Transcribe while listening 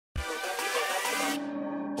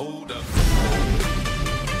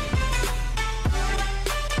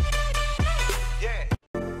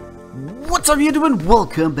up YouTube and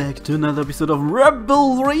welcome back to another episode of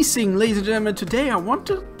Rebel Racing. Ladies and gentlemen, today I want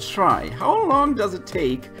to try how long does it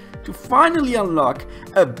take to finally unlock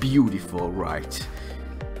a beautiful ride.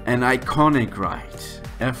 An iconic ride.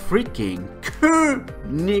 A freaking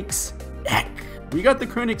KOENIGSEGG. We got the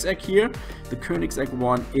KOENIGSEGG here, the KOENIGSEGG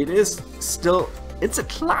 1. It is still, it's a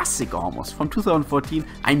classic almost from 2014.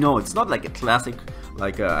 I know it's not like a classic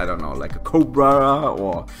like a, I don't know, like a Cobra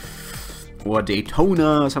or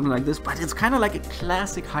Daytona or something like this, but it's kind of like a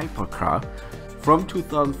classic hypercar from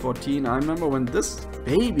 2014. I remember when this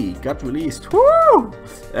baby got released, whoo,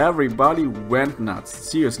 everybody went nuts.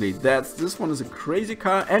 Seriously, this one is a crazy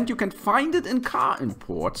car, and you can find it in car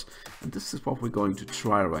imports, and this is what we're going to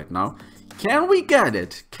try right now. Can we get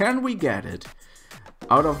it? Can we get it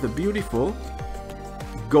out of the beautiful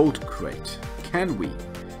gold crate? Can we?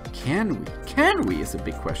 Can we is a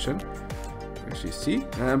big question. Actually, see,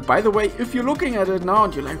 by the way, if you're looking at it now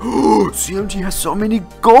and you're like, oh, CMG has so many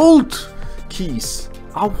gold keys,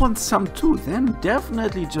 I want some too, then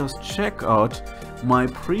definitely just check out my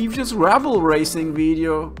previous Rebel Racing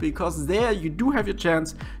video, because there you do have your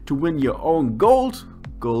chance to win your own gold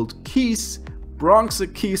keys, bronze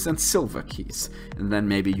keys and silver keys, and then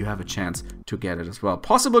maybe you have a chance to get it as well.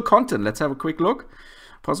 Possible content, let's have a quick look.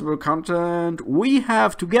 Possible content, we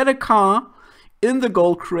have to get a car in the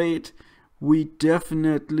gold crate. We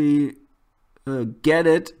definitely get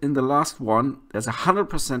it in the last one. There's a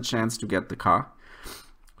 100% chance to get the car.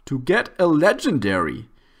 To get a legendary,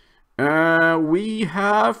 we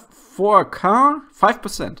have for a car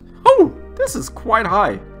 5%. Oh, this is quite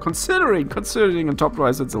high. Considering on top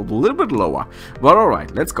price it's a little bit lower. But all right,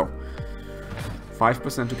 let's go.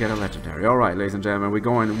 5% to get a legendary. All right, ladies and gentlemen, we're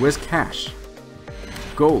going with cash,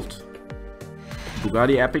 gold,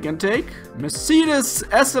 Bugatti Epic Intake, Mercedes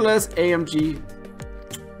SLS AMG.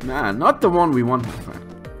 Nah, not the one we want, my friend.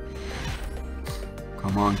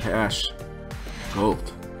 Come on, cash,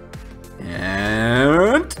 gold,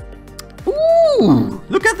 and ooh,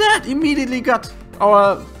 look at that! Immediately got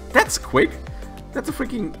our. That's quick. That's a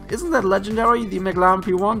freaking. Isn't that legendary? The McLaren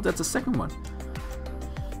P1. That's the second one.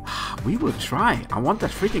 We will try. I want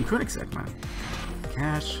that freaking KOENIGSEGG, man.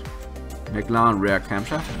 Cash. McLaren rear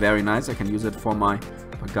camshaft, very nice. I can use it for my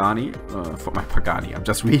Pagani, I'm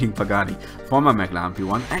just reading Pagani, for my McLaren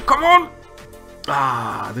P1. And come on!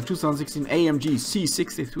 Ah, the 2016 AMG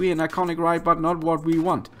C63, an iconic ride, but not what we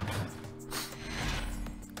want.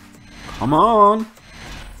 Come on!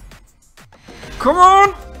 Come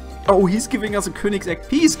on! Oh, he's giving us a KOENIGSEGG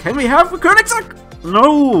piece. Can we have a KOENIGSEGG?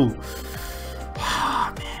 No!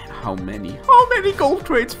 Ah, man, how many gold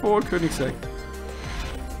crates for KOENIGSEGG?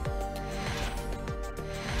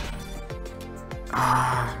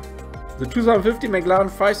 The 2015 McLaren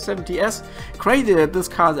 570S. Crazy that this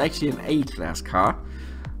car is actually an A-class car.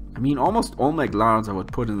 I mean, almost all McLarens I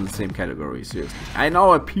would put in the same category, seriously. I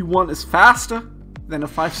know a P1 is faster than a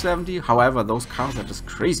 570, however, those cars are just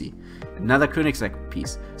crazy. Another KOENIGSEGG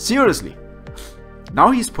piece. Seriously.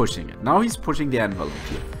 Now he's pushing it. Now he's pushing the envelope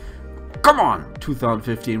here. Come on!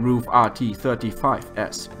 2015 Roof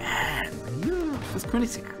RT35S. Man, yeah, this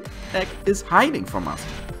KOENIGSEGG is hiding from us.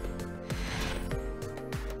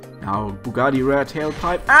 Now Bugatti rear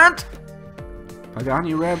tailpipe and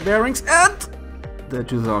Pagani rear bearings and the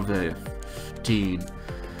 2015.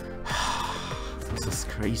 This is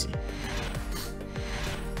crazy.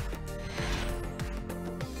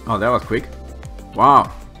 Oh, that was quick.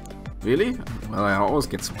 Wow. Really? Well, I always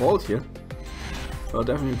get spoiled here. Well,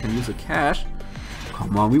 definitely can use a cash.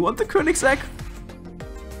 Come on, we want the KOENIGSEGG.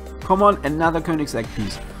 Come on, another KOENIGSEGG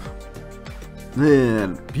piece.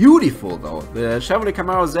 Beautiful though, the Chevrolet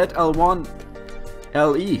Camaro ZL1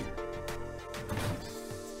 LE.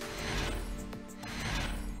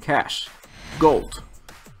 Cash, gold,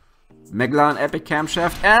 McLaren Epic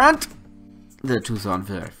camshaft, and the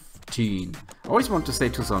 2015. I always want to say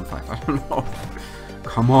 2005, I don't know.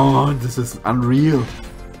 Come on, this is unreal.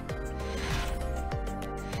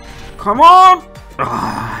 Come on!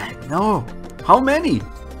 Ah, no. How many?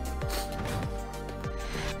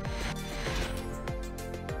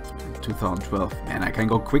 2012. Man, I can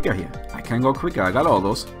go quicker here. I can go quicker. I got all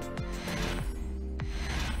those.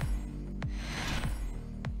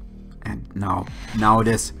 And now it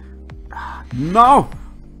is. No!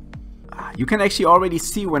 You can actually already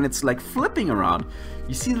see when it's like flipping around.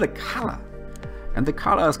 You see the color. And the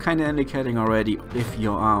color is kind of indicating already if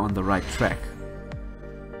you are on the right track.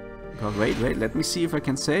 Because wait, let me see if I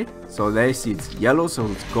can say. So there you see it's yellow, so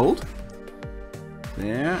it's gold.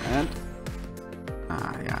 There, and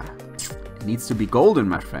yeah. It needs to be golden,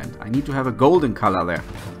 my friend. I need to have a golden color there.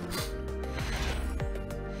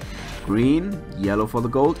 green, yellow for the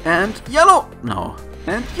gold, and yellow! No.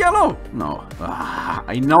 And yellow! No. Ah,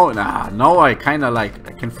 I know. Now I kind of like,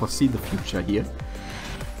 I can foresee the future here.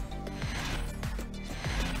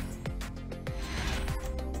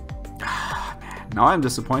 Ah, man. Now I'm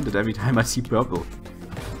disappointed every time I see purple.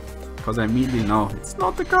 Because I immediately know it's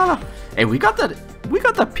not the color. Hey, we got that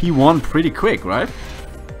P1 pretty quick, right?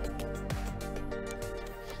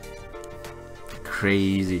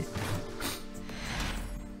 Crazy.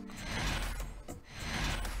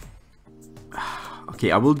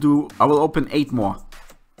 Okay, I will open 8 more.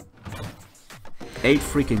 8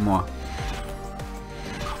 freaking more.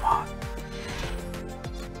 Come on.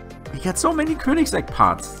 We got so many Koenigsegg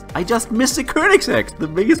parts. I just missed the Koenigsegg, the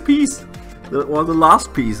biggest piece. Or the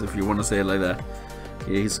last piece, if you want to say it like that.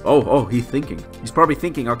 Okay, he's thinking. He's probably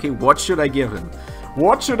thinking, okay, what should I give him?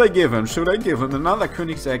 What should I give him? Should I give him another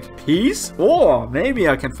Koenigsegg piece? Or maybe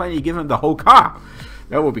I can finally give him the whole car.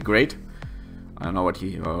 That would be great. I don't know what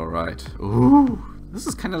he... Alright. Ooh. This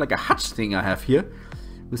is kind of like a Hutch thing I have here.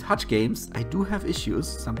 With Hutch games, I do have issues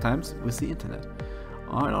sometimes with the internet.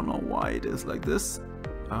 I don't know why it is like this.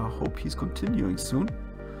 I hope he's continuing soon.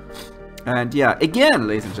 And yeah, again,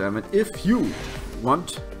 ladies and gentlemen, if you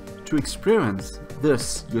want to experience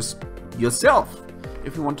this yourself,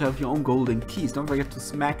 if you want to have your own golden keys, don't forget to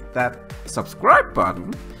smack that subscribe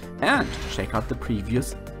button and check out the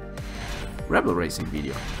previous Rebel Racing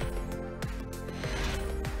video.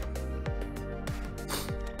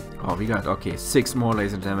 Oh, we got, okay, 6 more,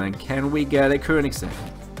 ladies and gentlemen. Can we get a Koenigsegg?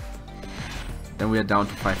 Then we are down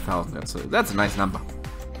to 5,000. That's a nice number.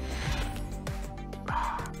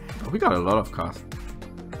 We got a lot of cars.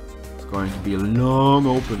 It's going to be a long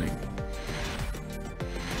opening.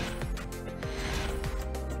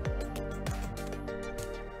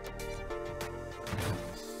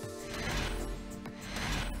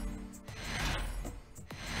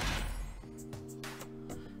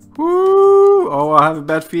 Woo! Oh, I have a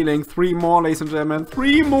bad feeling. 3 more, ladies and gentlemen.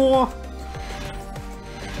 3 more!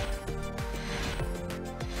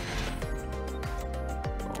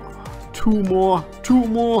 Two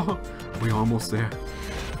more. We're almost there.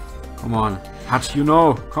 Come on. Hutch, you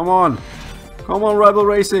know. Come on. Come on, Rebel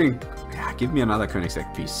Racing. Yeah, give me another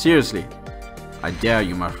Koenigsegg piece. Seriously. I dare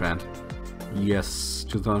you, my friend. Yes,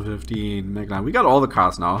 2015 McLaren. We got all the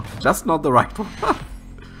cars now. Just not the right one.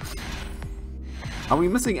 Are we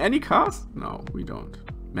missing any cars? No, we don't.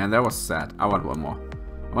 Man, that was sad. I want one more.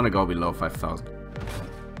 I want to go below 5,000.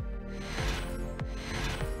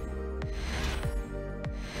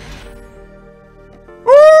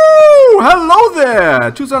 Hello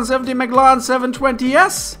there! 2017 McLaren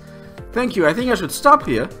 720S. Thank you. I think I should stop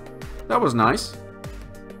here. That was nice.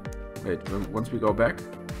 Wait, once we go back,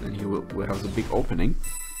 then he will have the big opening.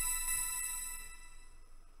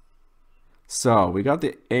 So, we got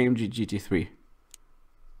the AMG GT3.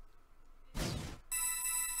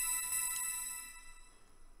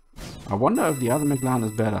 I wonder if the other McLaren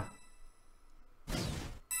is better.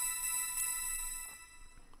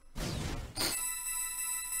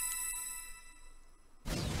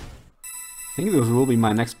 I think this will be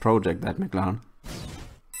my next project, that McLaren.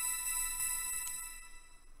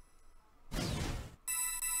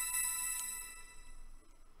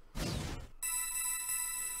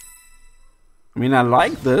 I mean, I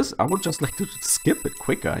like this. I would just like to skip it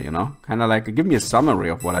quicker, you know? Kind of like, give me a summary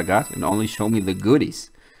of what I got and only show me the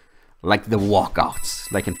goodies. Like the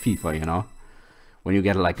walkouts, like in FIFA, you know? When you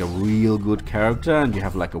get like a real good character and you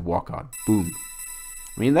have like a walkout. Boom.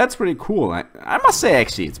 I mean, that's pretty cool. I must say,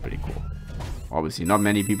 actually, it's pretty cool. Obviously, not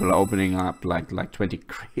many people are opening up like 20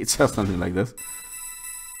 crates or something like this.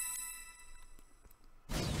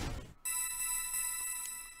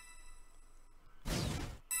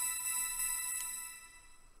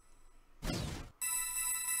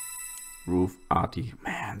 Roof, Artie.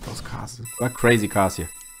 Man, those cars are crazy cars here.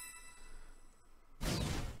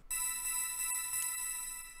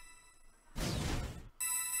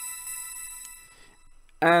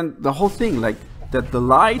 And the whole thing, like, that the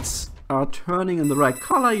lights are turning in the right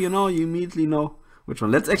color, you know, you immediately know which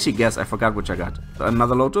one. Let's actually guess. I forgot which I got.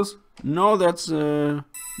 Another Lotus? No, that's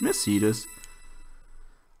Mercedes.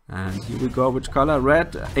 And here we go. Which color?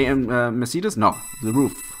 Red. Mercedes? No, the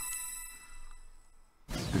roof.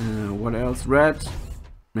 What else? Red.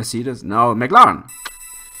 Mercedes? No, McLaren.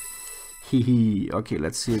 Hehe. Okay,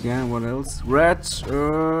 let's see again. What else? Red.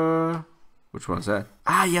 Which one is that?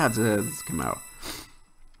 Ah, yeah, this Camaro.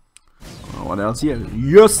 What else here?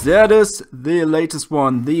 Yes, that is the latest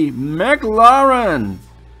one, the McLaren.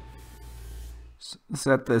 Is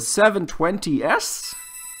that the 720S?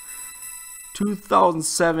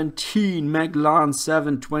 2017 McLaren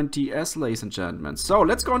 720S, ladies and gentlemen. So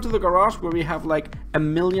let's go into the garage where we have like a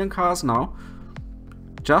million cars now.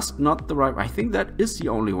 Just not the right. I think that is the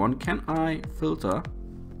only one. Can I filter?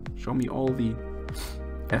 Show me all the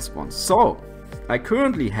S1s. So I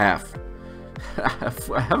currently have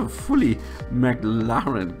I have a fully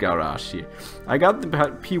McLaren garage here. I got the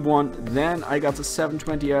P1, then I got the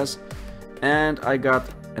 720S, and I got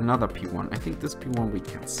another P1. I think this P1 we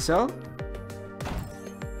can sell.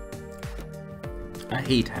 I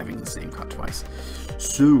hate having the same car twice.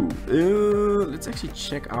 So let's actually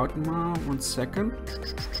check out now. 1 second.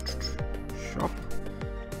 Shop.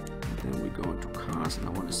 And then we go into cars, and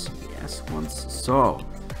I want to see the S1s. So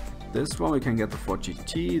this one we can get the Ford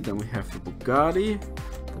GT. Then we have the Bugatti,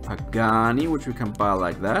 the Pagani, which we can buy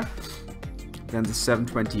like that. Then the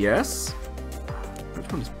 720S. Which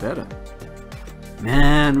one is better?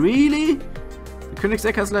 Man, really? The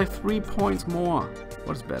Koenigsegg has like 3 points more.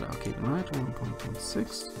 What is better? Okay, the Nitro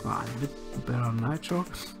 1.16. Ah, a bit better on Nitro. A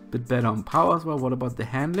bit better on power as well. What about the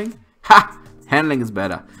handling? Ha! Handling is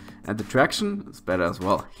better. And the traction is better as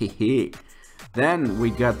well. Hehe. Then we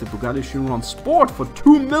got the Bugatti Chiron Sport for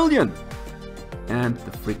 2 million. And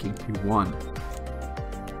the freaking P1.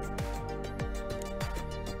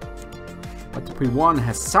 But the P1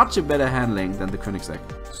 has such a better handling than the Koenigsegg.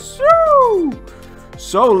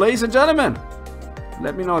 So, ladies and gentlemen,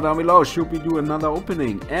 let me know down below, should we do another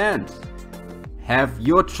opening, and have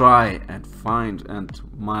your try and find and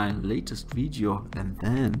my latest video, and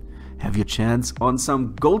then have your chance on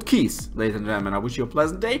some gold keys. Ladies and gentlemen, I wish you a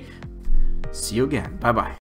pleasant day. See you again. Bye bye.